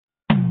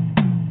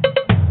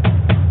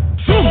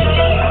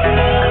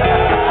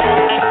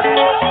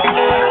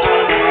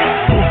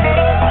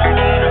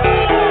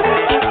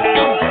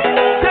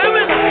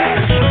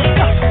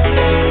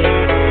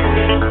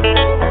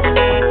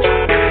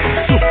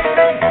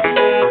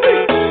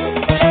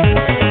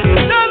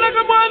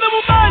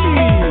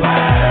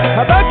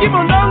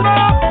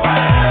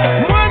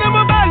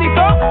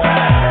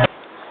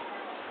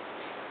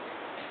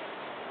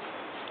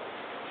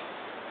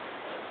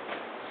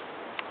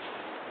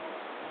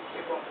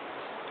c'est bon.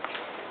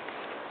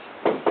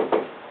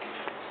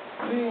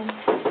 Oui.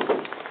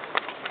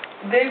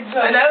 Déjà.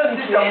 Mais là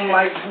aussi, ça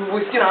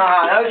whisky dans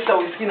la ça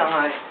whisky dans la.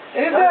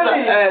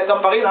 Dans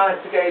Paris, là,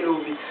 c'est qu'elle est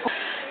lobby.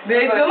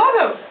 Mais comment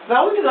la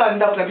route est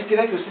dans la vie,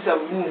 là, que aussi ça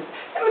vous dit.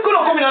 Mais quand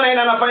on commence à aller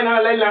dans la faille, dans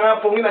la là,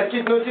 pour une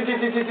petite note,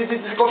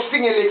 c'est qu'on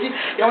signe les kits,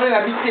 et on est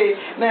habité.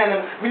 Non,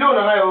 mais là, on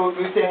a au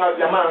c'est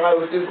la main, on a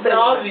au c'est.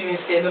 Non, oui,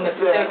 c'est non,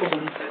 c'est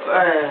comme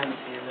ça.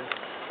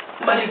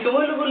 Bali ko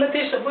lo la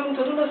tesha bo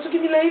mtoto na suki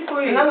milai ko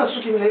na na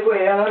suki milai ko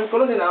ya na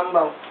kolonde na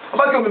mbao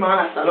aba ko mi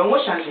mangana salon ngo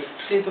changer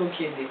c'est OK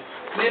de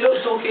mais lo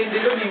to OK de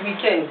lo bi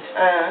weekend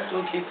to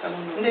OK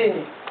salon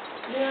ndeni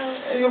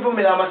yo bo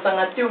mela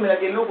masanga te o mela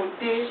ke loko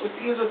te o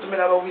tiki zo to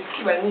mela ba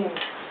whisky ba nini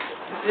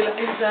de la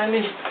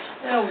ezani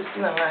ya whisky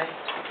na ngai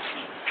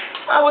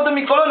abo to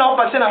mikolo na o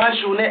passer na nga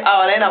journée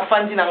awala na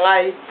fandi na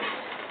ngai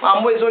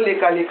mambo ezo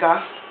leka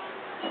leka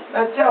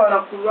na tia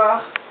wana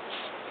couloir.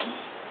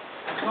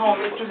 Non,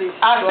 mais tous les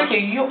c'est que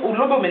yo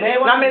lobo mena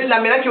na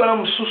mela ki wana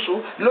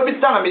mususu lobi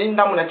tana meli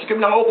ndamu na tiki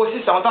na oko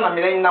si sa ntana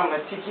mela ndamu na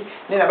tiki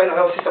ne na ba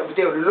na aussi sa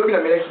bouteille lobi na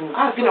mela ki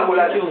pina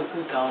kola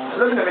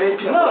lobi na mela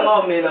pina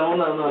non mais là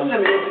on a na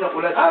mela pina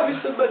kola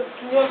biso ba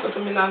nyoko to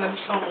mela na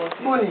bisango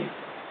boni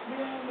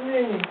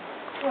nini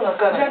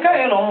Jaka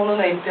yo no mono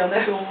na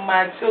internet o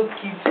matio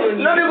kiti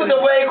lobi ko to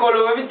boy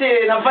ekolo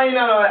bite na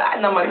faina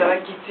na matala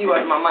kiti wa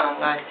mama na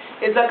ngai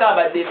ezaka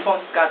ba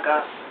défense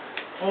kaka.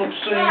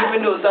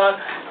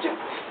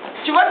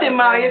 Tu vas te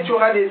marier, tu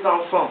auras des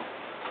enfants.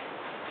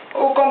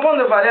 On comprend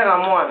de valeur à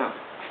moi là.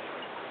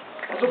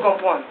 On se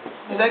comprend.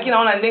 C'est qui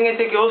on a ndenge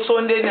te que au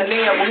sonde na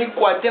ndenge ya boni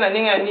kwate na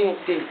ndenge ya nini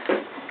te.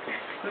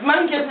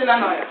 Manque c'est là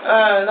non.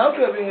 Non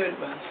que bien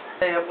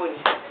ba. Ya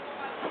boni.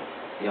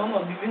 Yo no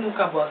bibi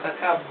nuka bo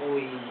kaka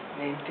boy.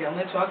 Na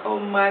internet waka o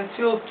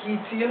matio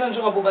kiti yo na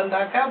joka bo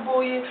banda ka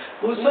boy.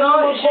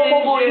 Non, je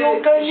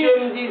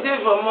me disais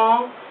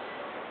vraiment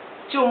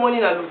si au moins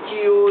na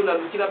lukio na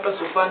pas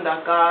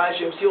sofandaka,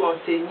 je me suis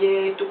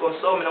renseignée tout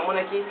consort mais na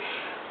mona ki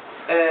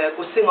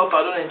ko senga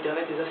pardon na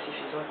internet déjà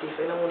suffisant te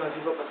fait na mona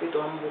vivre parce que to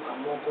amboka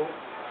moko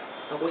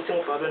na ko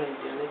senga pardon na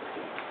internet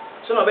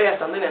so na ba ya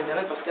sandana na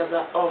internet parce que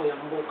ça on ya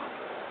mboka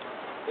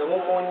ya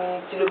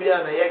moni ti lo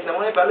bila na yaki na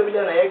mona pa lo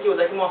bila na yaki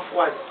ozaki mo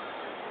froide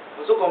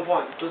on se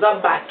comprend tout ça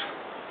batu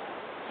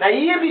na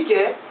yebi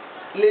ke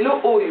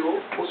lelo oyo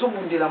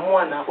ozobundela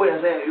mwana oyo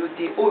aza ya yo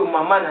te oyo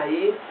mama na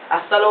ye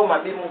asala o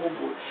mabe moko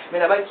boye mais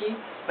nabaki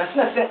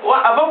nasina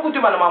avant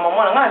kutu bana mama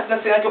mwana nga nasina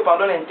senga ke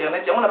pardon na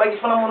internet yango nabaki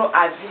fana mono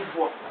à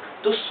vivre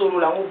to solo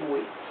lango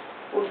boye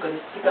oluka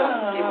lisika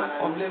na motema na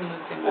problème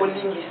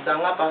olimbisa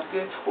nga parce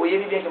que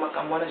oyebi bien ke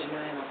makambo wana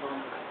jamais rien à voir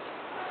na kati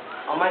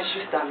on m'a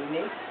juste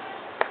amené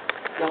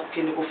ya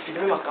kokende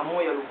kofilme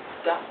makambo ya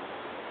lokuta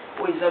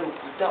oyo eza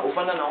lokuta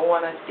ovanda na o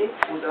wana te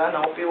ozala na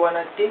o mpe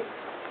wana te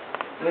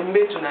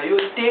MBETO na yo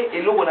te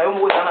eloko na yo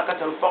moko ezala na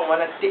kati ya lopango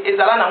wana te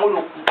ezala nango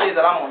lokuta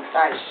ezala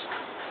montage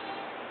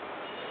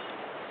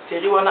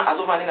série wana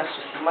azovandi na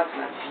sosimate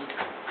na vide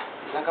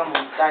ezalaka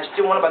montage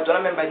te mwana bato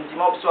wana meme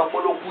bandima biso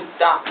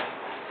bakolokuta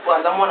po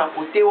aza mwana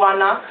kote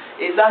wana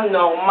eza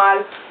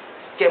normal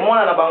ke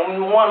mwana na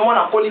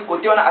mwana akoli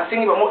kote wana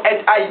asengi bango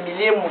aide a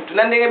humilie mutu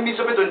na ndenge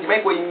biso mpe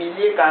tondimaki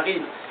kohumilie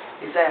Karine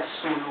eza ya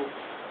solo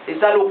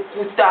eza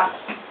lokuta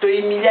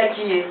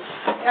tohumiliaki ye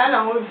ya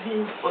nango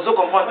vie ozo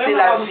comprendre c'est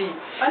la vie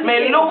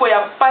mais eloko ya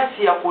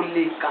pasi ya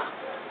koleka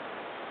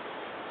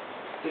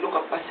eloko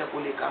ya pasi ya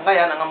koleka ngai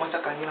ya nanga mwasi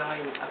akangela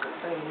ngai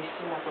akangi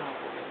misima mpona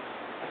problème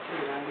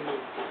atilelangi lo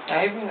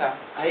ayebi nga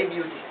ayebi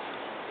yo te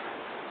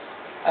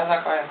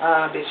azaka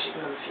ah Belgique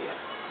na lofia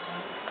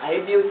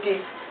ayebi yo te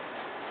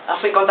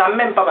afréquenta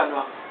même pas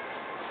banoir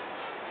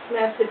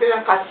mais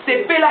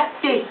asepela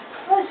te.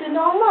 C'est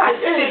normal.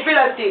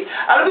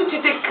 Alors tu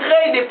te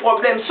crées des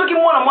problèmes. Ceux qui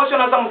moi sur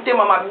l'ensemble thème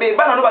ma bé,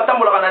 bah non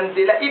batambola na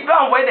nzela, il peut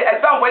envoyer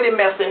des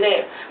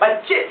mercenaires. Bah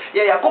tiens,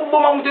 ya ko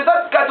boma mutu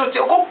ça kato te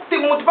ko te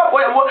mutu pas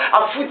boya bo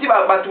afuti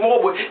ba batu moko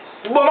bo.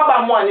 Boma ba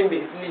moi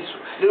nimbe liso.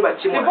 Le ba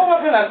tiens. C'est bon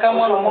après na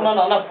kama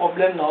on a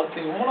problème na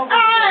hotel. Mon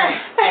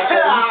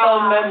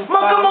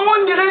makambo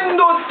on dirait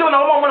ndoto na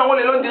mama mona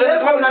ngole lo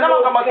dirait même na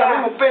makambo ça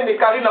me pende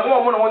Karine na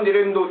mama mona on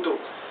dirait ndoto.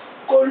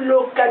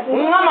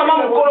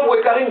 Maman,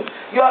 Karine,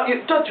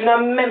 toi tu n'as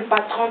même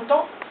pas 30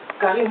 ans.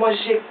 Karine, moi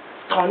j'ai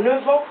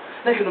 39 ans.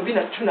 Là, je n'ai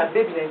pas tu n'as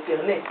baby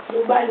internet.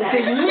 C'est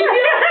lié.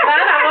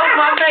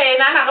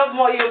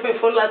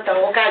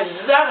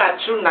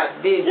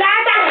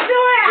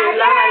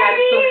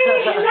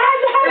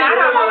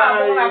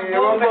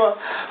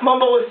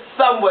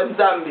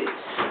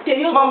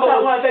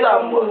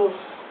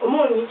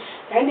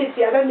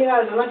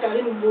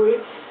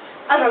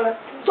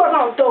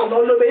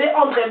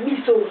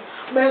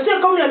 Mais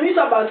c'est comme les mises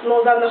à battre, nous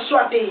en a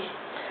choisi.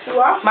 Tu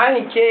vois?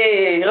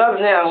 Maniqué,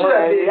 revenez à moi.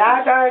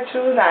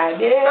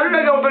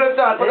 On peut le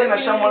faire dans la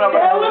chambre là-bas.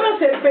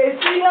 C'est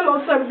petit,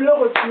 c'est un bleu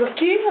au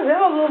Turquie.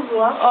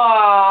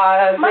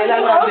 Ah, c'est la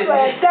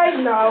taille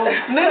now.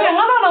 Mais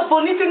on a la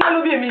politique dans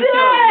le bien mission.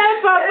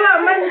 Papa,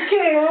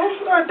 maniqué,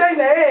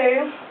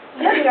 taille.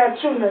 Yaga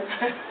tuna.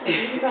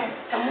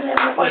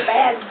 Amuna ko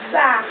baya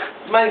za.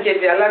 Man ke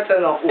dia lata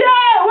no.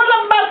 Wala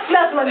back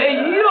class man.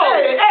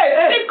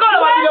 C'est quoi la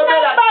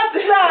bella? Back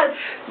class.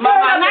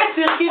 Mama na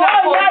tirki na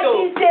photo.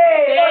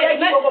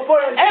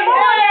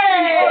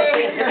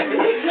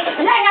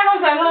 Yaga no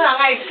sa no na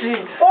ngai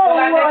slim.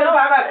 Na te no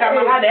ba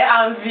camarade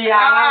envia.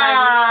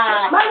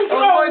 Mani ko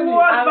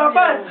wa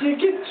baba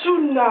tirki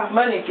tuna.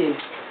 Manike.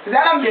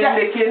 Zala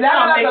mteke na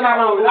na.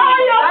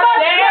 Ayo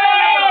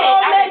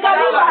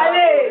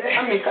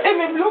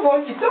Mais blogo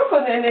kitoko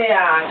nene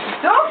ya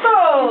kitoko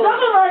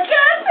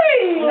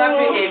makati na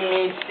pe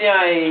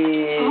émission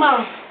et ma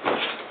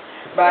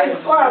ba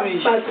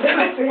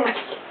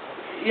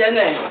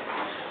yene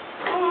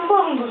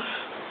mbongo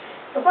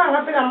papa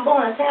ngapela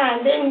mbongo tena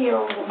ndeni yo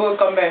bo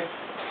kombe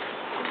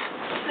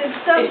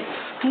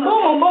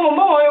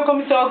mbongo yo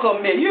komisa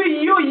kombe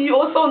yo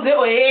osonze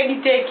o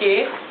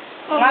ebiteke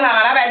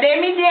ngala ba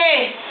demide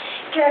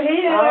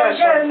CARINE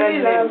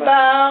la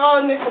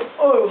baronne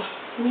oh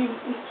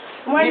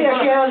moi il y a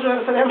 15 jours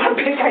ça m'a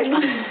payé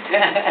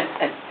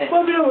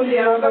pas bien on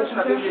est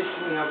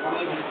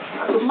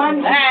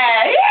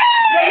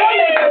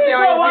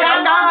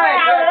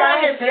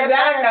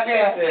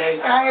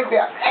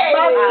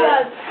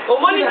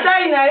omoni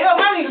tai na yo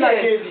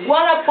manike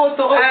wana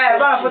photo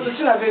bana photo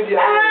tu n'avais bien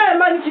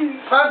maniki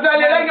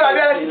fazalelaki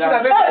babia tu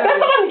n'avais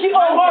maniki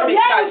oh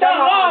bien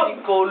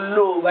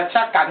kolo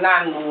bachaka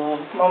nanu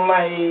mama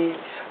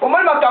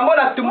omoni makambo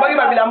natumbaki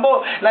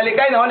babilambo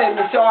nalekai na wana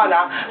émission wana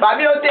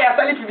babi yo te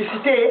asali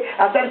publicité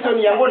asali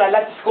soni yango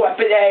nalati siko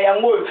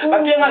yango oyo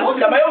bapienga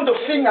bilamba yo moto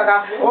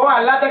ofingaka o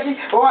alataki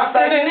o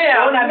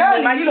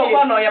asalmanike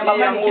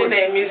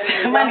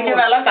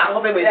balata yango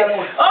mpe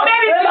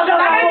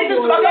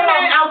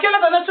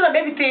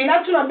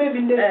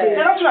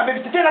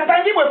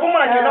natangi boye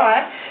pomona keno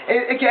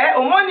eke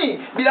omoni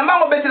bilamba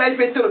yango obetela ye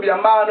mpe tolo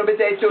bilamba wana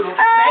obetela ye tolo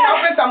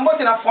naopesa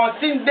mbote na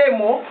Francine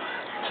Demo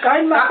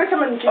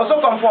ozo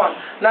comprendre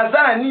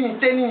naza na nini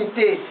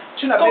te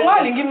kongo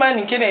alingi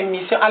manike na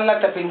émission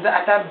alata mpenza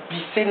ata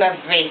bise na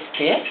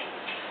veste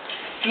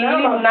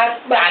slim na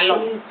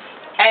talon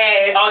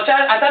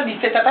ata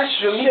bise ata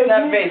chemise na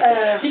veste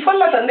il faut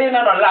lata nde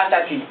nano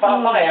alata te par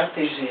rapport à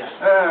RTG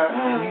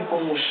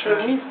lingongo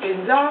chemise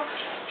mpenza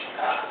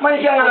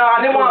manike yanga na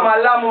ane mwa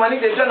malamu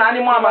manike deja na ane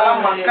mwa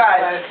malamu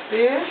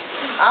makasi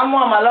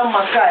amwa malamu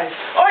makasi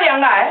oyo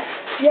yanga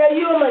ya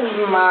yo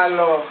mani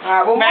malo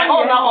mais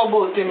on a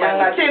robot te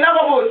yanga te na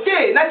robot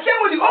te na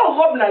tiango di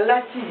robe na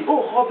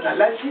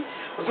lati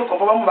ozo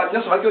comprendre mo ba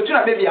nyonso ba ki tu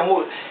na bebi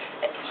yango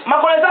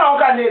makolo eza na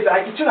oka neza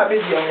ki tu na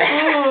bebi yango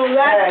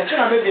tu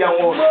na bebi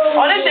yango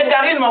on est chez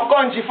CARINE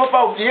MOKONZI, il faut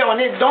pas oublier, on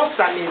est dans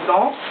sa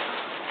maison,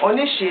 on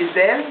est chez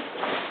elle.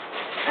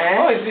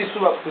 Oh, et puis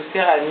sous la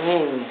poussière à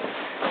nini.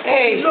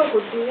 Hey.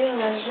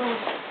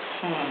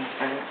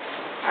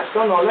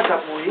 Attends, non, là, t'as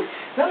bouillé.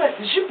 Non,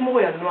 mais jupe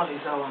moi, il y a noir et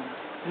ça,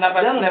 n'a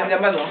pas de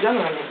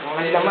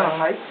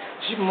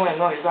jupe moi, il y a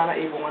noir et ça,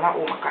 et bon, on a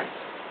au macaille.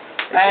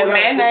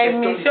 Mais na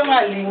émission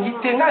alingi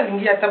tenga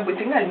alingi ata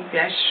botenga alingi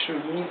ya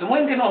chemise moi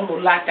ndeno ndo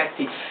lata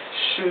te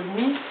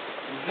chemise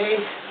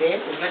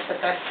veste olata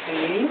ta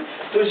slim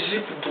to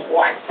jupe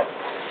droite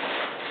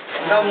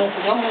nga mo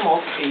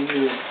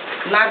créé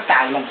na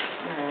talon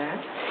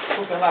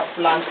faut faire la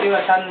planter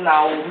ata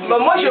Naomi bon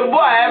moi je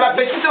bois ma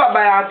petite va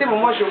bailler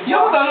moi je bois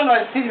yo dans le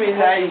style mais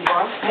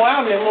moi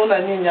on me montre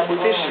nini ya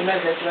beauté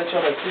chinoise tu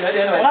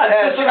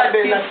vas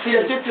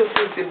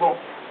c'est bon.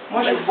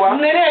 Moi je bois.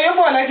 Néné, yo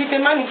bois la qui te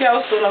manique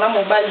au sol na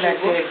mobile na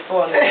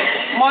téléphone.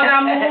 Mon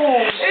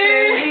amour,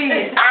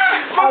 chérie. Ah,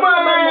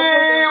 maman.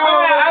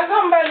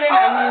 Azamba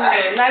nena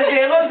na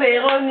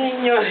 00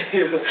 nino.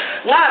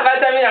 Nga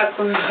batami na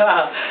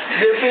kula.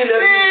 Depuis le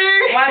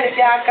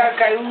manique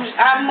kaka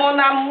ah mon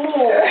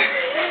amour.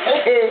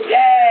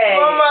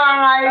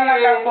 Maman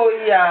aïe.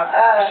 Koya.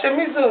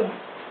 Chemise.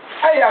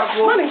 Aïe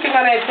ako. Manique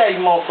ngana eta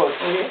imoko.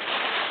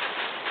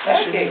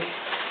 OK.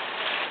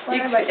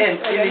 XL,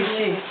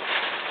 ici.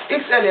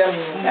 XL est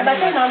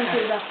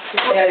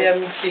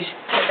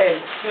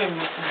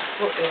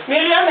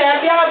Myriam est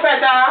bien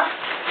rapide.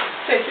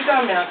 C'est tout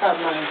dans mes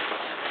camarades.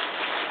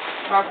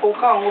 Ma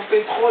coca on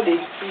fait trop des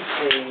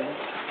filles.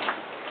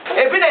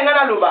 Et puis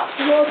n'engana loba.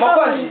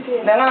 Mokonzi,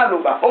 n'engana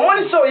loba. Au moins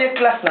ils sont en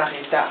classe na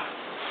retard.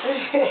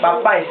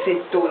 Papa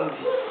essaie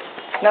tondi.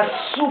 Na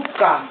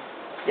suka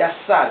ya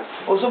salle.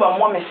 Ozoba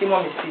moi merci.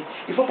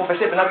 Il faut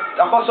professeur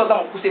maintenant encore sortir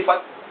mon pousser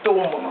pas tout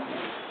moment.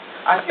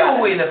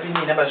 Où est la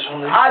fini na ba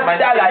journaliste?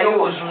 Atala yo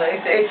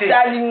journaliste.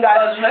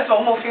 Etalinga. Journaliste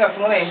on m'a fait na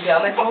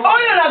internet. Oh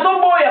yo na zo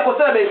boya ko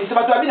tala be c'est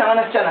pas toi bien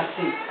na tia na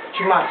si.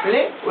 Tu m'as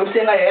appelé,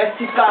 obtenga ya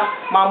tika,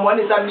 maman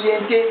les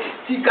ambienté,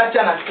 tika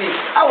tia na si.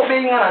 Ah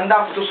obeyinga na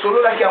ndako to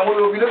solo la ki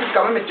angolo bilo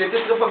quand même traité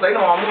sur fois na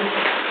maman.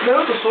 Mais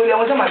l'autre solo ya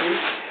ngoma de.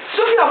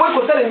 Soki na boy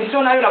ko tala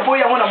émission na yo na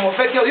boya ngona mo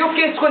fait yo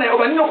qu'est-ce qu'on est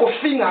obani ko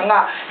finga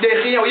nga de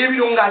rien oyebi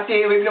longa te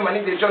oyebi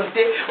mani de John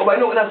te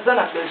obani ko na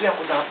zana plaisir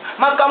ko za.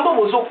 Makambo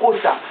bozo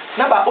kota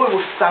na ba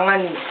oyo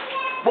sangani.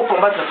 Bo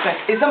combattre fin.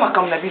 Eza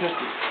makambo na bino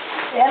te.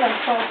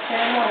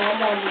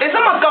 Eza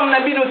makambo na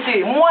bino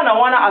te. Mwana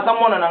wana aza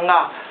mwana na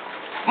nga.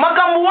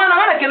 makambo wana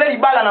ngana kele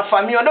libala na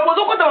famille donc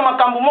ozokota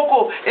makambo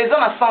moko eza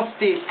na sens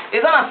te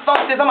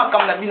eza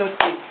makambo na bino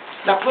te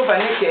la preuve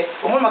aneke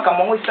omoi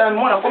makambo yango esala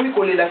mwana akomi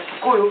kolela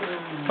sikoyo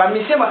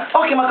bamisie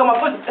ok makambo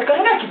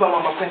kanga akipa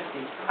mama prince te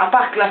à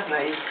part classe na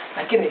ye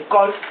nakende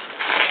école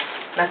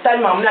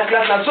natali mamu na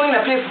classe nazongi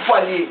na mpe efufu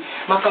alie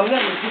makambo ya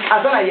musique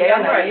aza na yaya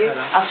na ye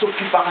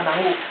asokipaka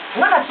nango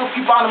nga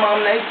nasokipaka na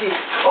mamu na ye te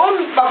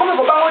bakomi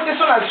kobango te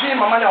so nazwi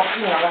mama na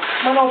ofingaka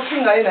mana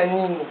ofinga ye na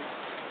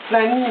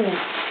nini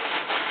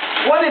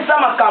wana eza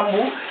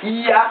makambo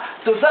ya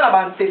toza na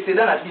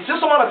baantecédent na biso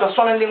so mona bato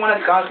aswana ndenge wana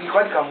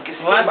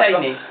likamokesi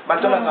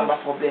bato wana baza na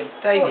baproblème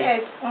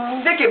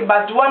seke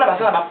bato wana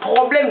baza na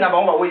baproblème na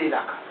bango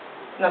bawelelaka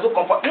nazo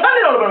comprendre nga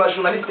nde naloba na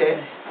bajournaliste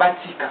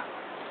batika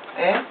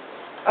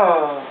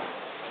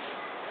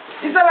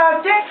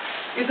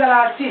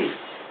ezalaka te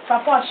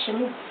papa a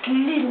chemise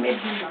clean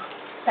medina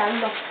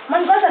talo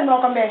man goza no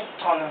combien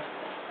 39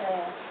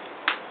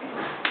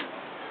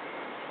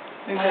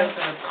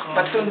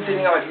 batongi te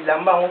ninga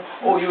balilamba ngo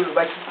oyo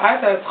olobaki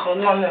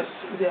 39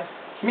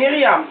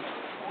 Myriam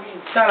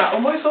tala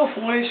omoi so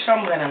ofungola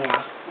chambre na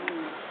nga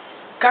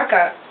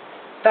kaka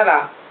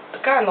tala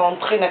kaka na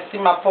entrée na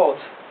nsima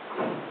porte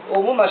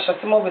omona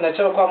chassi moko na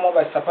tiala kwa mwa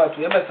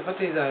basapato ya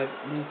basapato eza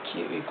mike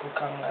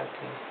ekokanga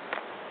te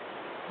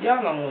ya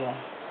nango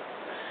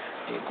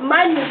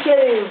manike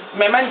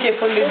mais manike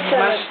fo le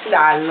dimanche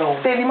talon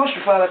te dimanche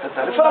fala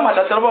tatalo fala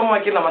matatalo ba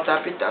mwaki na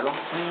matapi talon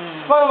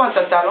fala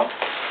matatalo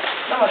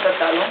na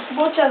matatalo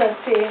bochala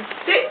te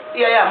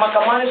ya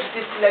makamwana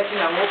jete silaki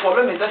nango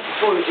problème eza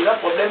sikoyo eza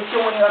problème si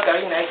omoninga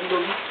CARINE nayaki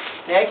lobi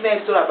nayaki na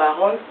yeso la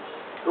baronne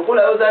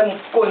lokola yo oza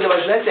mokonzi ya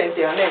bajournaliste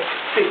internet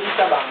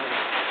pekisa bango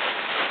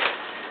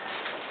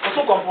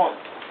oso comprendre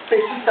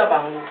pekisa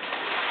bango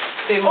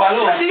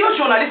kasi yo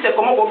journaliste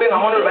comment kobenga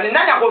ngo oloba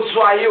nani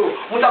akozwa yo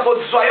moto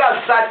akozwa yo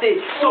aza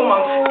te soma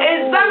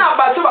eza na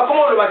bato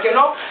bakoma olobake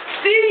no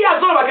si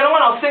azolobake nongo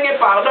na osenge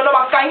pardon no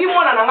bakangi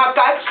mwana na nga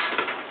kati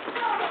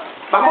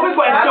bakomi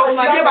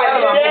kointoxike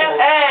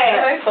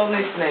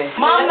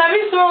na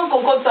biso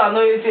kokota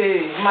no ye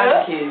te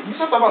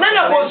nani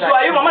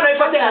akozwa yo mama na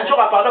efate na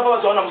nzoka pardon po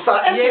bazwa na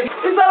mosala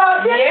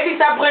ezala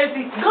yebisa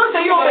presi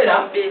grâce yo obela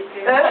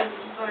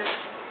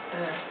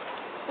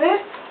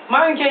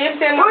manke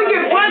yebisa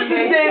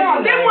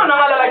te mwana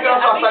ngalalaki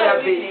nyonso asali ya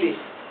bete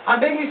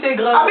abengisi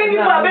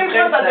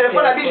sa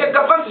telefone abi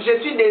je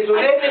suis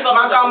désolé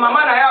makambo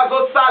mama na ye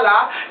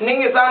azosala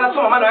ndenge eza wana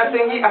so mama na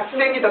ye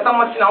asengi tata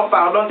mwasi na yo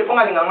pardon te mpo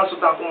nga alinganga so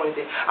ta nkomoni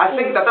te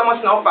asengi tata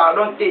mwasi na yo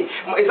pardon te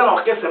eza na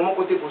orchestre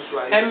moko te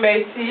kozwa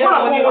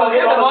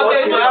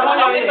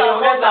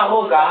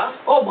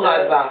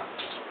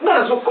nga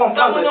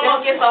nazokomprendre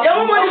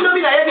yango moni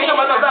lobi nayebisa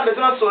bato aza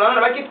beso na sola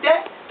na baki te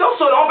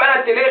tosola ngo baya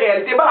na tele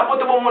réalité bana po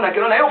te bomona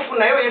kelo na yo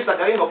oyebisa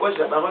CARINE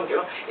bakoche ya baronne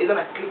kelo eza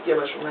na clique ya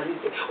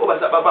bajournaliste oyo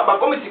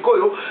bakomi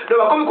sikoyo lo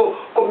bakomi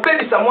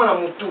kobebisa mwana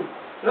motu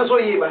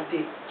nazoyeba te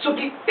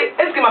soki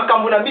estce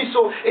makambo na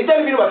biso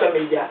etali bino bato ya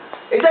média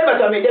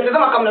eza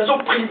makambo nazo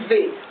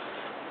privé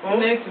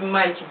next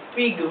Mike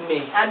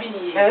pigme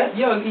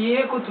yo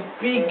yekutu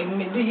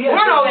pigme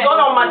ngana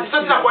ozona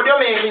omatisa tina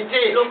podium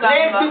hérité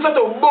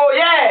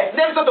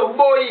ne biso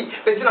toboyi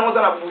pesi nango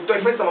oza na buto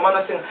efesa mama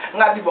na senga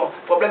ngabi bon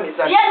problème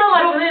ezali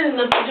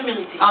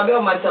abe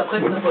omatisa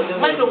presse na podium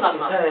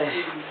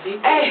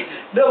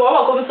donc on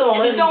va commencer on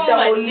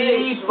va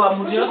olipa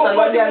mudio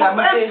salon ya la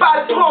mate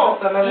patron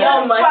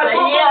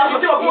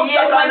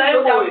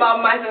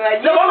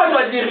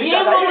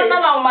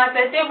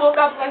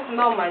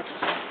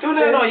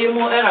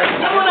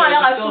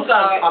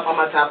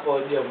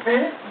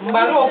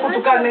mbalo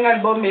okutuka ndenge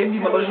album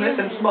ebima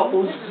bajournaliste biso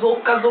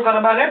bakozokazoka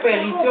na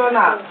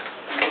barepéritiona.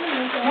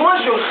 Moi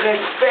je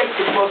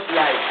respecte Boss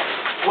Life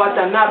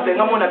Watanabe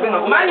nga mona benga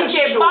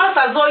manike pas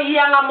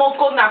azoyanga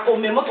moko na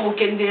komemo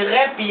tokende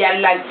rep ya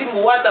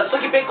latimo wata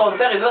soki pe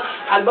concert eza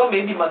album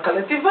ebima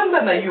kala te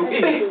vanda na yo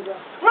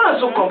nga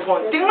nazo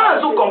comprendre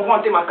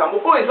te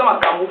makambo oyo eza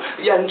makambo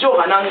ya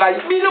nzora na ngai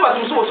bino bato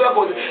mosusu bosoya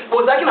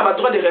kozalaki na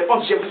badroit de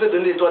réponse je vous ai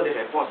donné des droits de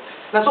réponse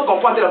nazo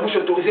comprendre te la bouche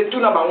autorisée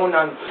tuna bango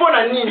nanu mpo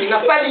na nini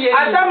nasali ye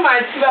ata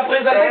mati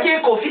baprésentaki ye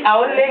kofi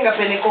aolenga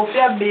pene kofi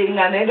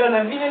abenga na ye do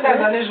na vini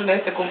ndazane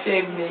journaliste kofi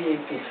ayebine ye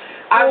te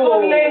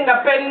azolenga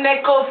pene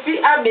kofi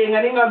abenga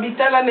ndenge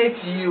babitala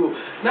neti yo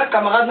na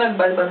camarade na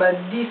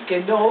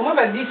badisque donc omoi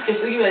badisque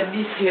soki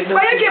badisque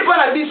bayeki epa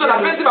na biso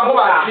napesi bango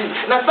basi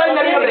nasali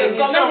na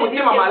biso na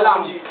motima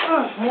malamu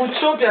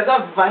muchopi aza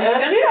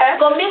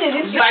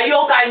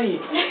bayokani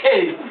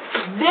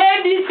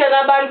de disque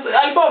na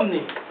album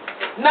ni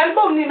na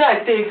album ni na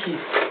ateki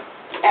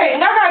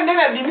ngaka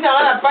ndenge bibi na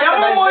ngana pasi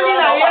yango moni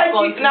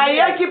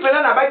nayaki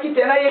mpena nabaki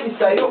te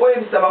nayebisa yo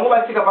oyebisa bango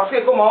batika parce que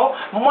ekoma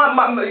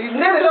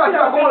ndenge deja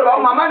batika komoloba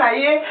mama na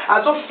ye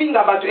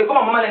azofinga bato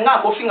ekoma mama na nga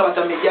akofinga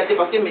bato ya média te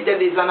parce que média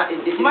de eza na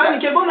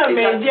manike bona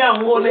média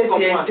yango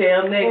neti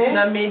internet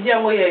na média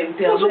yango ya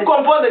internet ozo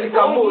comprendre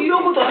likambo yo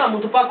kutu wana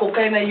moto pa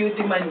kokai na yo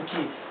te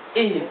manike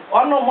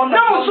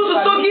na mosusu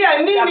soki ya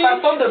nini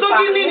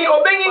soki nini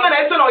obengi nga na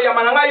ye so na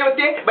oyamba na ngai yo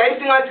te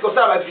bayebisi nga nati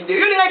kosala bavideo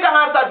yo ningai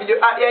kanga asala video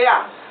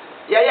yaya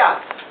Yaya.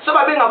 So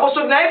ba benga ko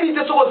so na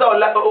ebite so ko za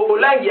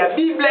olangi ya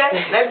Bible,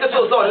 na ebite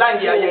so za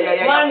olangi ya.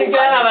 Mani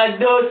kana ba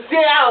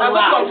dossier awa.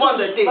 Na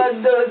comprendre te.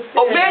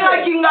 O benga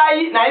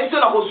kingai na ebite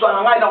na ko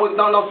swana ngai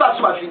na sa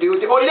su ba vidéo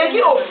te. O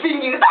leki o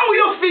fingi, tangu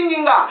yo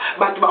finginga,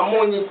 ba tu ba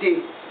moni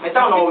te. Mais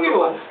tant on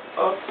yo.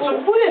 So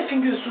bule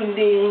fingi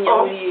sunde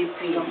ya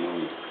yepi.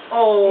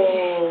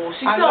 Oh,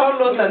 si ça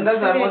l'autre dans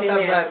un mot bien.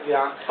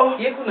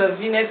 Il kuna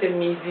vinette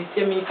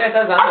musicien militaire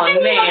dans un mot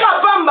né.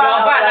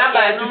 Ba na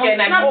ba tu ke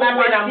na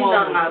bombe na mo.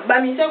 Ba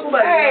musicien ku ba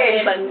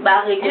ba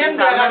régulier.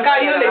 Ka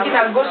yo le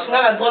kita gauche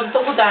na droite to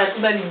kuta ti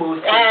ba libos.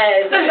 Ça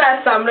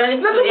semble.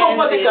 Na tu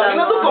comprendre ka,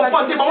 na tu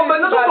comprendre,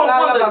 na tu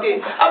comprendre te.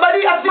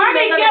 Abadi asi.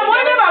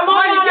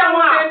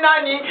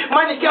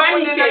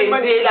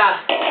 Mani là.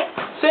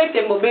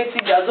 C'est mobeti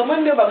gazo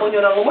monde ba monyo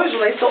na mo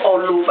journaliste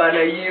oloba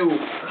na yo.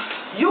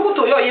 Yo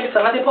to yo yebisa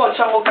ngate pa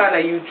chango kana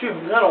YouTube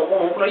ngalo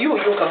ngo kuna yo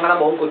kangana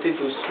ba ngote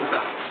to suka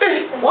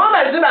wa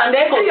mazima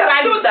ndeko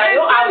salisa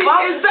yo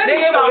avant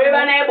ndenge ba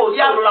weba na ebo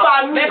solo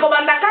me ko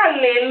bandaka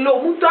lelo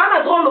mutu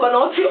ana drolo ba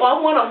no ti o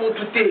mwana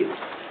mutu te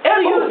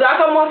yo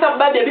zaka mo sa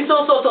ba de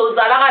biso so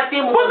zalaka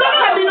te mu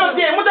zalaka bino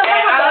te mu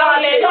zalaka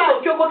lelo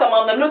ko ko ta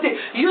manga note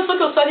yo so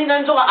to sali na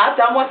njoka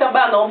ata mo sa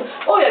ba no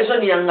o ya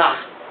joni yanga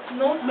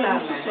non mais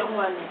c'est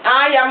moi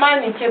ya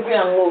mani ke bu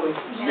yango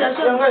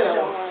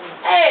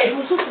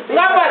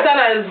nga pata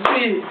na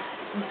zwi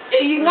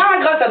nga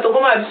grâce à to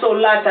koma biso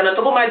lata na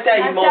to koma ta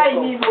imo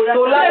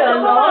to lata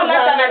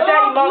na ta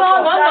imo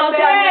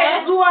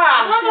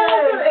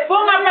po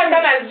nga pata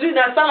na zwi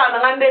na sala na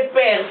ngande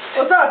père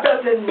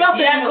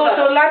ya ko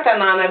to lata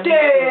na na bi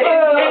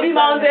e bi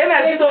ma onde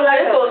na ti to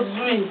lata to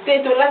zwi te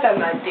to lata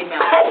na te me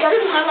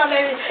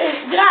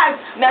grâce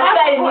na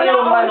ta imo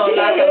no mano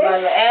lata bana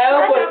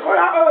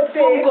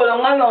ko lo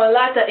ngano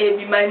lata e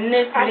bi ma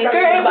net ni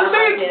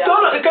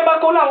ke ba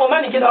ko la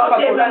ngoma ni ke ba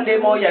ko la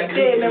ndemo ya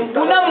gri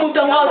una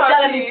muto ngo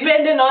tala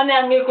dipende na one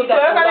ange ko ta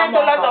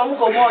ko la ta mo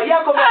mo ya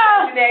ko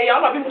ba ne ya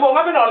ma bi mo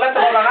ma be no la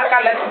ta ba ka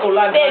la ko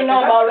la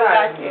no ba lo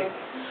ka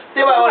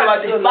te ba wala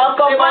ba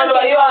ko ma lo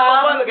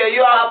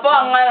yo apa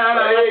ngana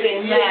na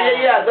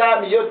ya za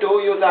mi yo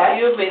to yo da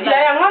ya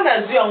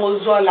ngana zu ya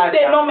ngozo la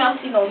te no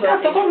merci non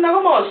te ko na ko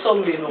mo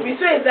sombe no mi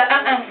so eza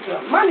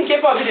mani ke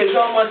pa bi de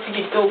jo mo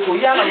tikitoko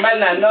ya na mal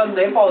na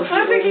londe pa o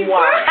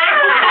moi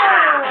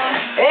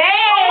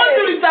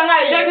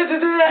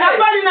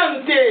nabali na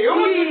nte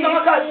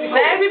omutanga kasi na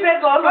ebi be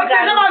ko lo ga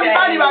na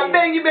mibali ba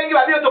bengi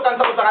ba bi to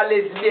kansa ko saka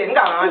lesbienne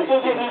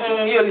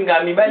ngani yo linga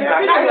mibali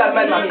ba nga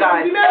mali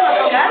ngani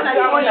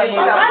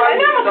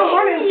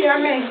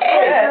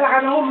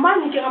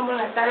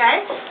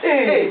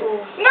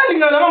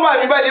ngalinga na mama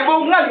mibali bo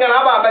ngalinga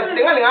na ba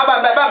ngalinga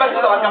ba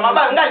so kama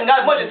ba ngalinga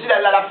moi je suis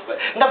la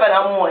ngaba na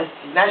moi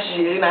na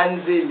chérie na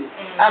nzele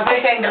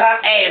avec un grand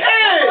R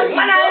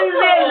mana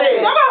nzele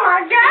mama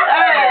maga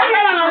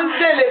mana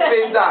nzele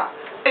penza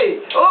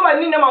oh ba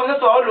nina mama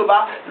so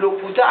oloba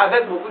lokuta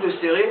avec beaucoup de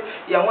sérieux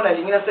ya mon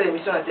alingi na cette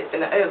émission na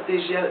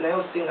RTG na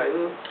yo singa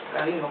yo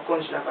CARINE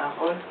MOKONZI la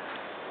baronne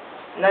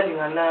na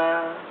linga na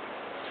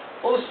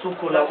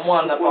osukola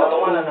mwana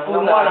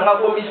mwana nga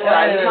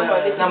komisali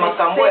na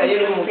makambo ya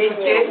yeli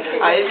motuke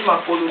ayebi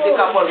makolo te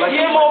kamola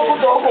ye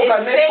mokuto okoka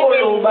ne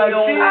koloba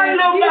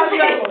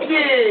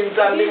te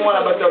nzambe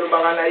mwana bato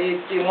alobaka na ye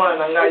te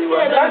mwana na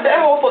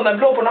ngai opona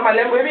biloko na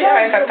malembo ebi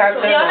ayaka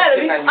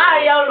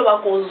 4 ya oloba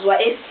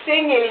kozwa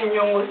esengeli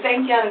nyongo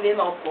 5 ans nde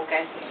na okoka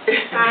te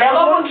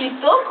yango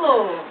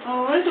kitoko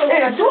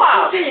zwa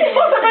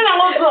osepeli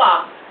yango zwa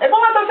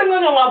eponga tosengo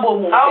nyongo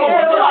abomo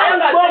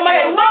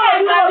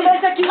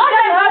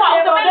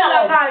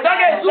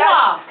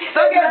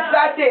soki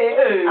eza te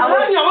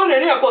amoni yango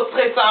neni ya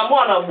kostresa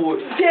mwana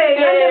boye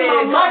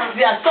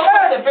maxi ya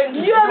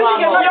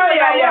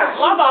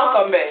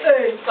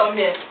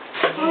combien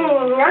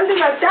ngandi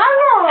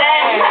matano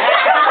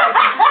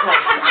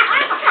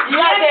il y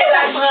a des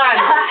trans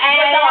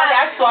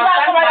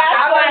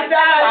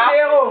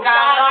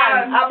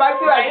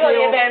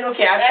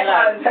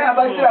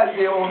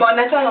bon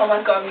attends on va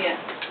combien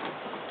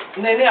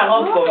nene ya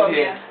robe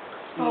combien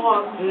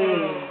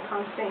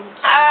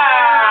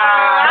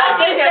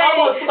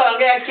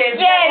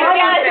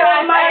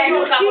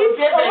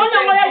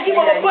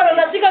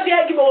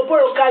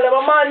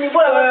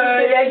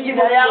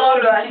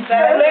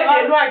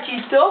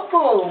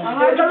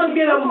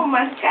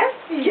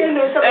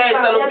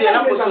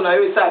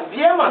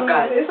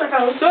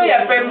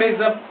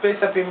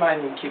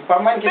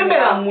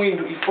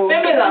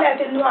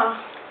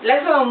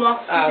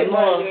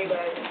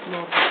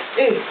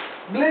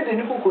blé de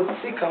nous pour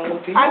côté quand on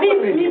dit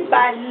mi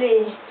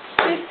balé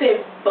c'est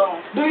bon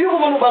do you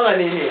want to banga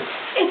nene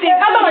et c'est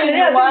quand on est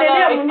nene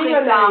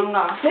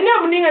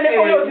muninga ne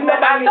ko yo ba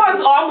attends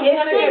on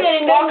muninga ne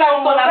ko ka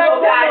ko na ko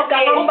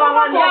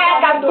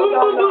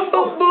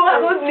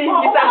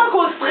ka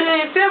ko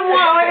stressé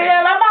moi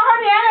la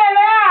baronne elle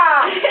là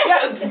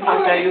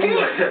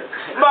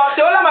bon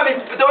te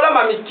ola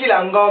mami kila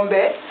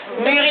ngombe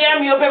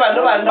Myriam yo pe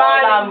bando lamba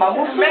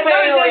mais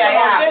quand j'ai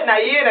mangé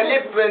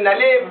na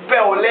les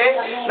pain au lait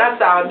na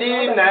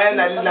sardine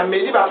na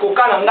meli ba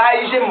coca na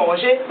ngai j'ai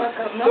mangé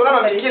tona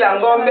ma biki la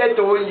ngombe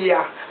to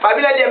lia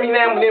babila lia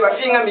mina mune ba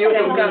finga mi yo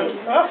to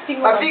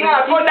ba finga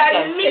la fonda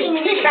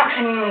linika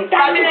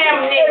babila ya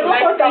mune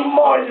Kota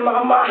mol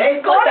mama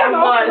kota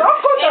mol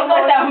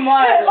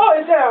oh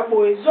c'est un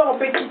beau genre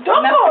petit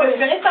na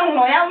préféré tant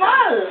moyen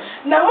mal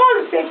na mol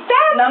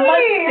spectacle na mol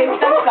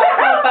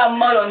spectacle pas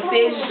mal on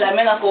sait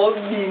jamais na ko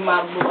bima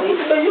boy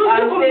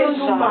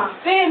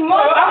c'est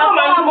moi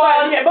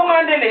bon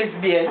on est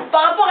lesbienne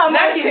par rapport à moi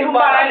c'est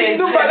pas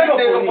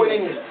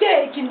lesbienne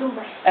c'est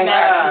kindumba il y a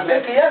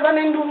un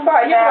ndumba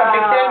il y a un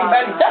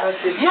mibali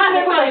il y a un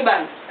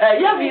mibali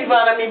il y a vivre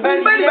la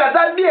mibali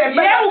baza bien il y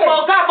a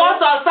ko ka ko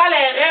so sala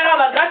erreur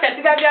ba grata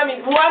tika bien mi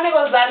buane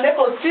ko zande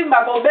ko simba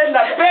ko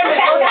benda peme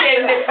ko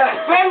kende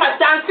peme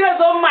attention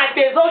zo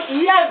mate zo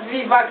il y a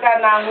vivre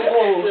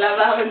kanango la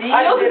baroni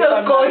yo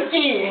ko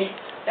ki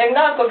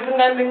enga ko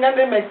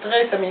ngande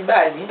maîtresse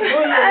mibali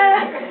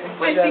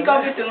oui si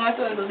quand tu te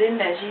montres dans des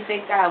nages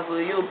c'est cave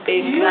yo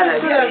peme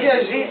la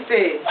vie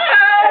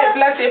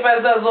place c'est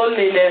pas ça zone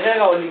les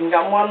erreurs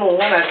olinga mwana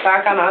ngana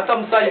saka na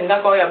atom so linga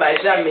ko ya ba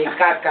jamais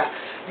kaka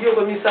yo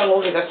ko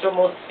misango relation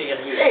mo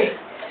sérieux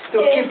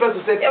toki place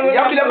c'est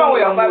ya bila mango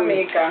ya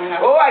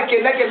oh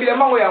akenda ke bila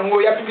mango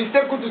yango ya publicité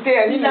kutu te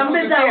ya nini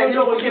kutu te ya nini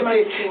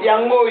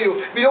yango yo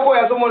biloko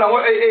ya somo nango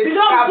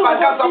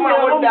ka somo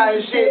nango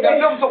danger na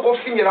bino so ko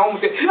fingira ngo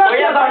mute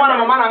oya za mwana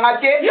mama na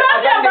ngate ya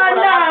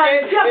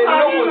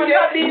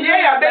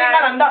benga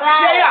na nda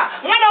ya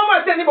ngana o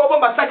mate ni bobo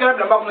basaka na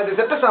blamba kuna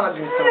c'est ça na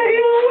bien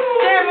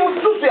c'est mon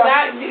soupe ya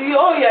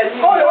oh ya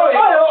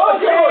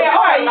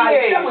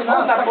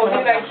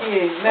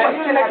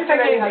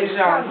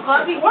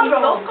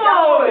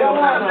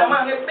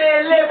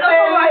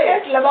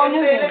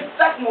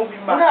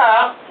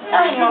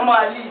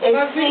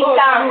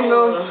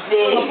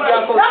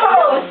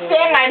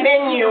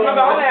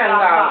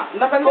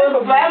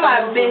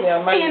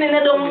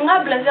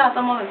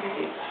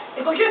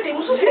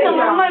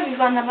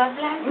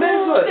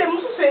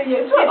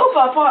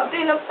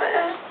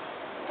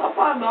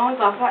Papa, bon,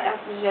 papa,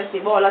 c'est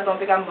bon, là, ton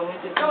pécam, bon,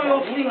 c'est bon.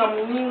 Non, si, non,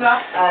 mininga.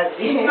 Ah,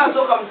 si. Non,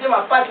 so comme c'est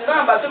ma patte,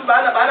 non, bah, tu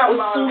vas là,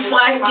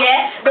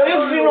 donc,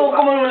 il faut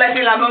comment on l'a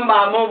fait la même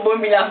maman, bon,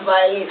 il a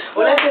failli.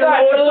 On l'a fait la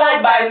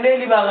bande,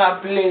 il va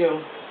rappeler.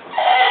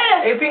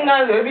 Et puis,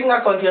 on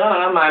a continué à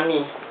la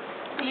mamie.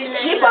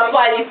 Il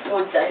papa, il faut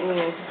ça.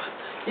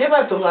 Il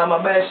va tourner à ma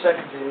belle chaque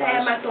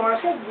dimanche. ma tourner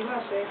chaque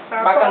dimanche.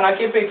 Bakanga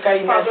kepe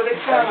kaina.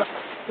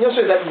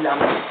 Nyonso eza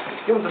bilamba.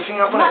 Yo moto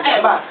finga mpona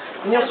bilamba.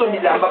 Nyonso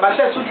bilamba.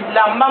 Bachia su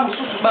bilamba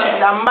mosusu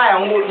bilamba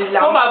yango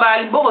bilamba. Po baba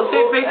liboko so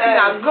epesi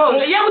na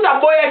gauche. Ye kuta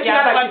boya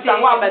kina na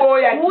kisango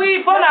aboya. Oui,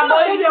 mpona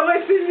boya.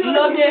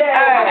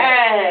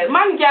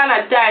 Mani ki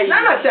ana taille.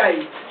 Nana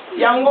taille.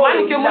 Yango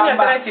mani ki omoni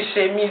atala ti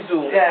chemise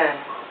o.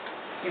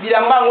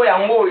 Bilamba ngo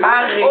yango oyo.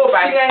 Oh,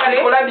 finga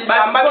likola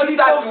bilamba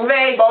bisatu.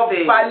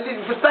 Bali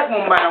busaki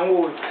momba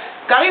yango oyo.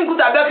 Karine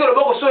kuta beke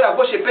loboko so ya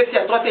gauche epesi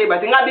ya droite eyeba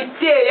te ngabi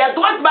te ya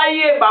droite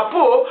bayeba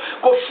mpo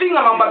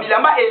kofinga mamba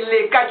bilamba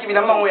elekaki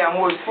bilamba ngo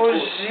yango fo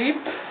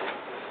jupe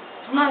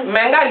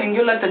me nga alingi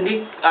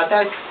olatandi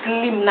ata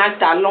slim na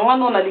talon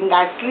wana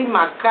onalinga slim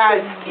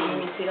makasi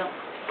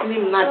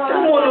slim na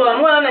talon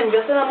mwana na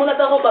anniversaire na mona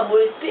ta roba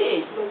boye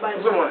te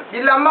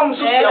bilamba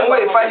mosusu yango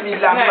efali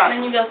bilamba na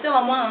anniversaire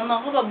ya mwana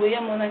na roba boye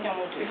amonaki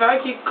yango te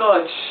ifaki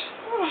coach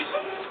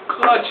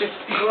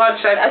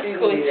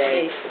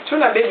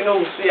tuna bebi no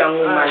musu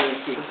yango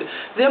manike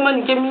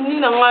zemanike mini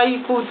na ngai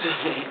kutu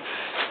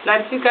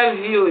natika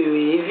vi oyo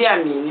evi ya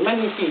mini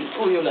manike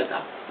oyo lata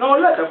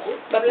naolata ko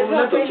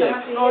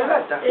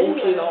naolata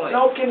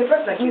naokende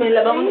mpasi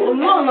nakimela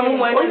mwana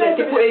mwana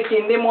te po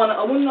ekende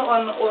mwana omona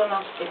ona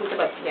ekuta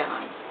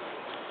bapiyana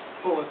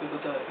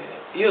ekota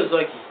yo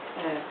ozwaki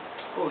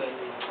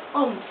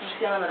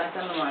mosusiana na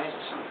latana maye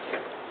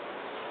chanter.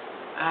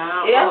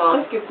 Ah, et après,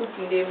 presque écoute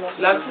les mots.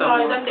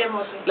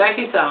 Là,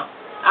 qui ça?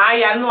 Ah, il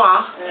y a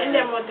noir.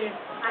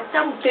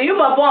 C'est une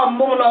maman en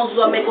bon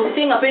dans mais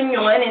côté un peu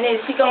mignon, elle est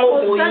ici quand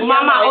on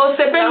maman, on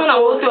sait pas nous na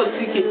côté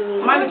aussi.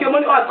 Man que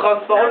mon a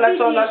transport là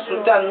sur la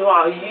soutane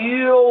noir.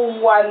 Yo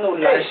wano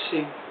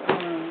lâché.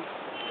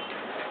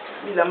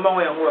 Bilamba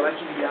yango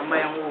abaki bilamba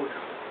yango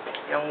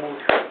yango.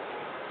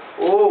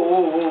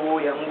 Oh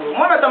yango.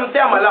 Moi natamte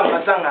ya malamu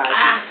basanga.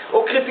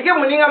 O critiquer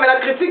moninga mais la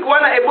critique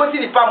wana eboti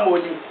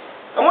lipamboli.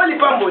 Comment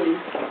lipamboli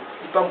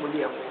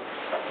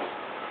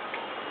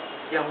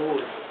yango.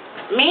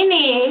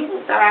 Mini,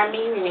 ça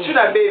mini. Tu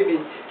la bébé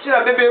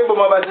bon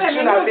ma basi,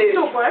 tu la bébé.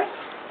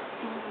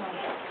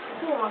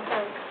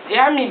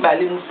 Ya mi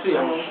bali musu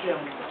ya.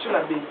 Tu la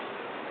bébé.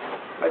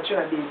 Ba tu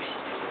la bébé.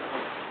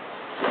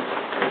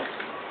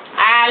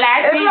 La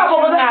petite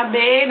na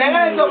bébé. Nanga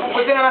to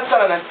proposer na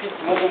sala na site.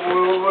 Moko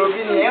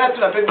bini, na tu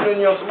na pe bino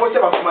nyonso. Bo se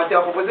ba commenter,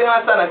 ba proposer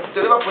na sala na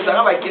site. Ba poser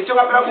ba question,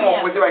 ba pela ko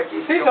poser ba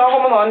question. Si ça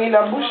comment on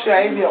la bouche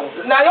à bien.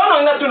 Na yo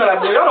na tu na la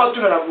bouche, yo na tu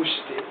na la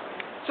bouche.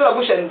 Sur la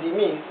bouche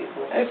endimie, c'est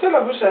bon. Et sur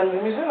la bouche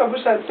endimie, sur la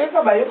bouche, c'est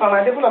quand il y a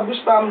pour la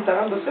bouche pas me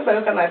tarande, c'est pas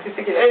le canapé,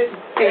 c'est que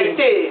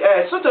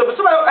surtout, on a la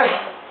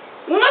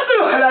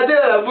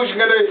bouche, on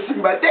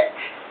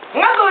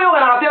a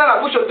la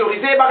bouche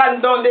autorisée, parce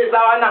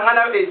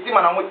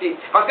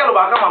que le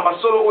bac a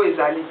solo est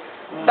allé.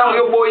 Dans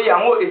le boy,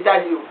 en haut est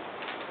allé.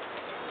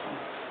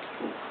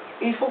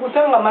 Il faut que tu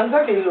aies la manza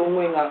qui est le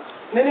moins.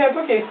 Mais il y a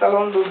pas que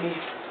salon d'obi.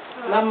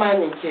 La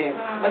mannequin.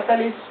 La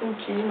les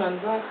souki,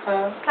 manza.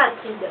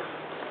 Katida.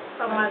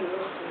 Pas mal.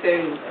 C'est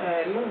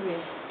l'obi.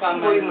 Pas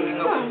mal.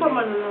 Pas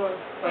mal.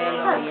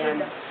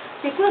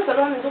 C'est quoi le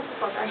salon des autres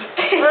partages?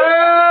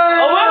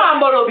 Au moins, un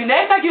bon lobby,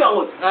 n'est-ce pas qui en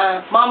route?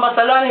 Maman,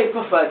 salon est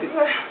pour faire.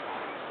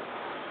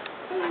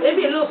 Et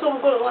puis, l'eau sont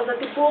encore dans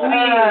cette peau. Oui.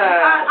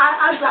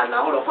 À Zana,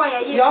 on le croit, il y a.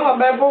 Il y a un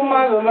bon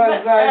mal,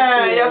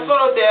 il y a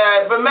solo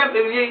même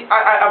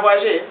à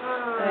voyager.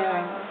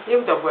 Et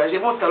vous avez voyagé,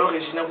 mon talent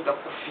original, vous avez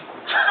profité.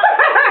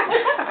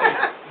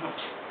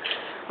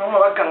 Maman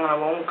va quand même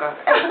mon cas.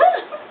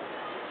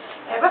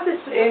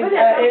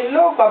 Et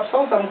l'eau,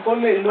 absence, ça me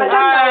colle l'eau.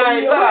 Ah,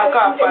 il va la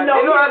capa.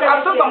 Et l'eau,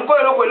 absence, ça me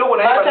colle l'eau, l'eau, on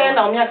a un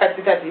ami à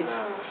Katikati.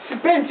 C'est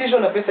pas une tige,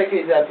 on appelle ça qui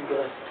est la plus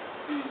grosse.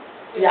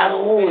 Il y a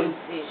rose.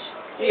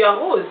 Il y a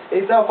rose.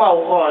 Et ça, quoi,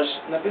 orange.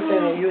 On appelle ça un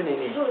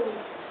néné.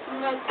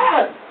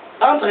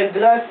 Entre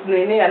grâce,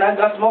 néné, il y a la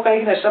grâce, moi, quand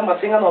il y a une chambre,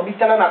 c'est un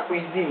habitant dans la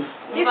cuisine.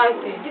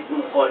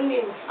 Dites-nous,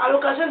 à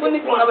l'occasion de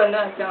merci.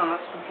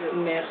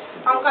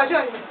 À l'occasion,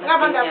 la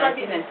bande à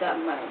pâté.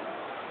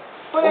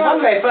 À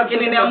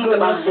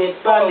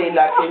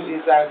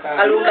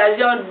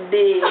l'occasion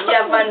de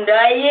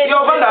Yavandaye,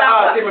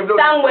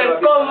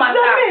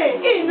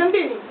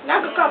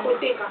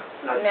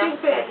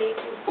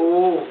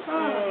 oh,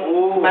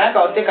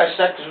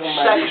 chaque jour.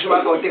 Chaque jour,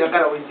 on est à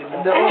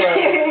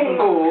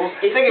oh,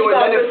 et c'est que vous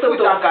avez le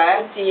foot en cas.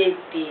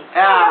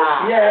 Ah,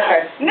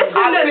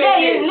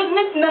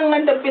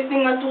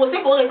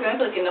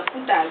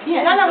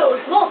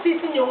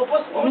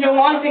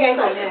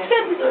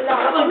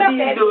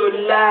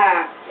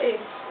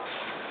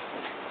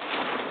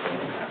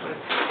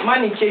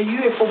 Manique,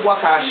 il faut boire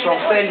qu'à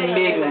chancel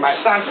même,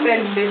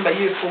 chancel même,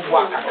 il faut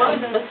boire.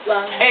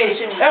 Eh,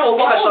 on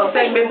boit qu'à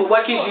chancel même, on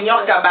boit qui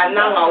junior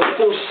cabana en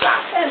cocha.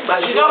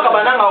 Junior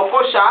cabana en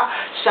cocha,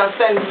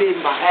 chancel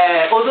même.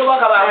 On se voit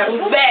comme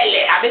une belle,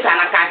 avec un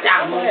acata,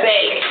 une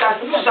belle.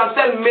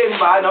 Chancel même,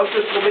 donc se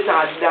trouver dans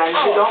la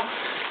danger. Donc,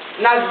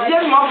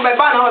 Nazième, moi, mais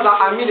pas dans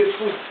un ami de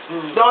foot.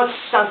 Donc,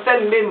 chancel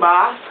même.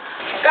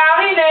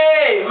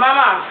 Carine,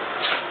 maman.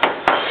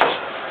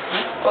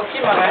 Ok,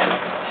 maman.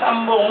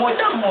 Sambo, moi,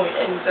 tambour,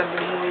 elle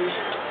s'appelle.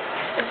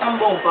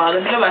 Sambo, on parle,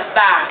 mais ma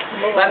star.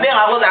 Ma mère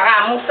a rose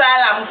à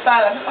moussala,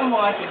 sambo,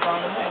 on a fait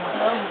parler.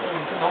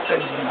 Non, c'est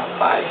bien,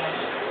 bye.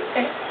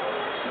 Eh,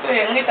 tu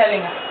es un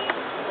italien.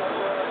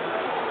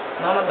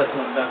 Non, non, pas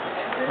tout ça.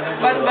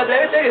 But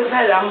everything is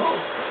hard.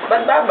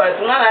 But not like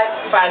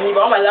family,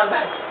 but I'm a lot.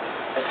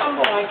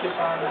 Sambo, on a fait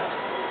parler.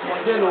 Mon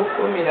Dieu, l'eau,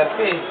 comme il a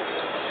fait.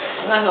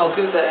 Non, non,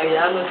 que ça, il y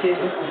a un autre qui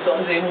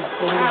tombe des mots.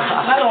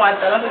 Ah, non,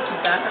 attends, on va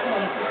quitter.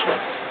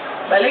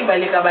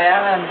 Balik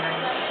kabayaran.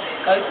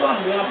 Kalau itu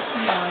ambil apa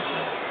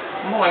sih?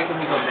 Mau ikut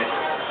mi kobe.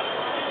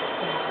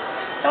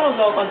 Kamu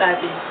mau kontak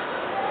dia?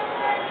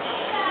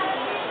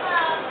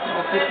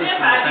 Oke,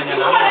 tanya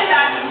lah.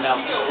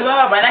 Sebab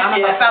apa nak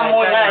kita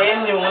tamu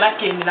yang yang nak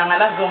kita nak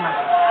ada zona.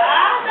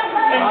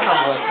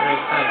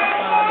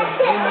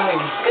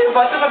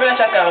 Batu kabela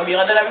chaka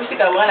bira de la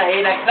musique awana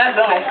e na kila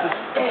zona isu.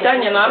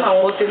 Tanya na na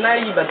wote na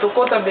iba to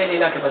kota bele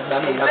la ke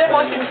badana. C'est bon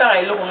si ça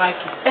ilo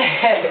ngaki.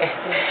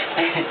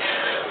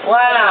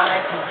 Voilà.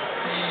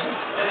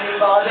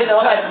 Lelo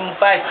ka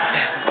mpati.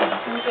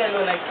 Lelo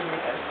na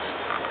kimika.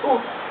 Oh,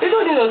 lelo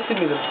ni no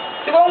similo.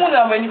 Siko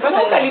muna mweni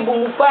pata Kali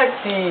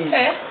mpati.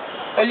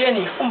 Olia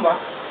ni fumba.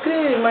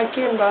 Ke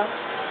makemba.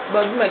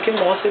 Babu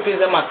makemba on se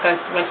pesa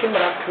makasi, makemba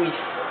la puis.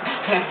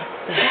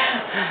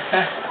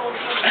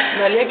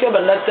 Nalia ke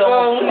bandata.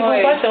 On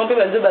pas c'est un peu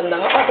bandé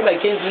bandanga pas que ba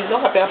 15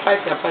 ans après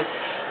pati ya pati.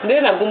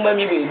 Ndé na gumba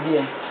mi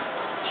bebi.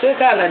 C'est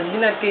quand na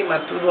dina te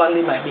matulu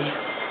ande babe.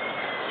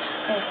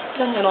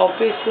 Tanya na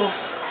opeso.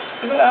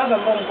 Ibo la ba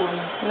bongo.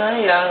 Na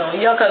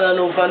ya kana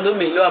no vando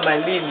melo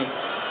abalini.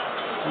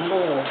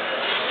 Mbongo.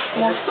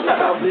 Mo futa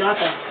ka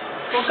bulata.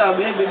 Ko ka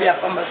bebe ya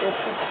pamba to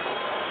futa.